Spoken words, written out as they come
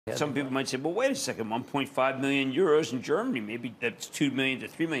Some people might say, well, wait a second, 1.5 million euros in Germany, maybe that's 2 million to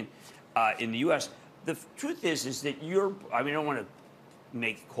 3 million in the U.S. The truth is that I don't want to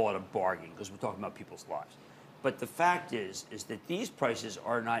call it a bargain because we're talking about people's lives. But the fact is that these prices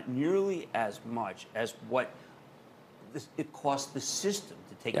are not nearly as much as what it costs the system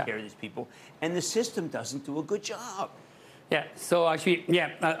to take care of these people, and the system doesn't do a good job. Yeah, so actually,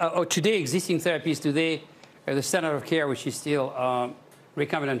 today, existing therapies today, the standard of care, which is still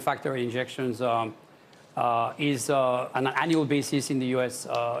recombinant factor injections, is on an annual basis in the U.S.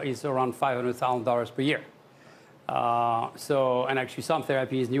 Is around $500,000 per year. And actually some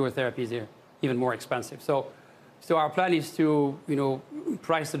therapies, newer therapies, are even more expensive. So our plan is to,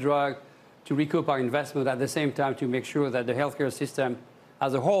 price the drug, to recoup our investment, at the same time to make sure that the healthcare system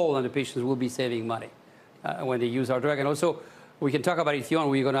as a whole and the patients will be saving money when they use our drug. And also, we can talk about it if you want.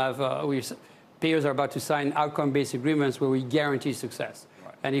 We're going to have, payers are about to sign outcome-based agreements where we guarantee success.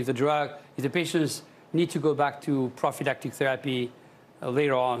 Right. And if the patients need to go back to prophylactic therapy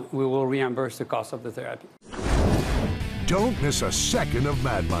later on, we will reimburse the cost of the therapy. Don't miss a second of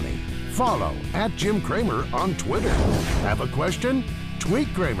Mad Money. Follow @JimCramer on Twitter. Have a question?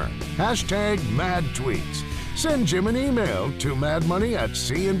 Tweet Kramer. #MadTweets. Send Jim an email to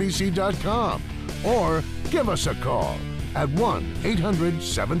madmoney@cnbc.com or give us a call at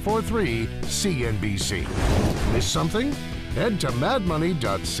 1-800-743-CNBC. Miss something? Head to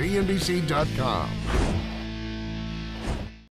madmoney.cnbc.com.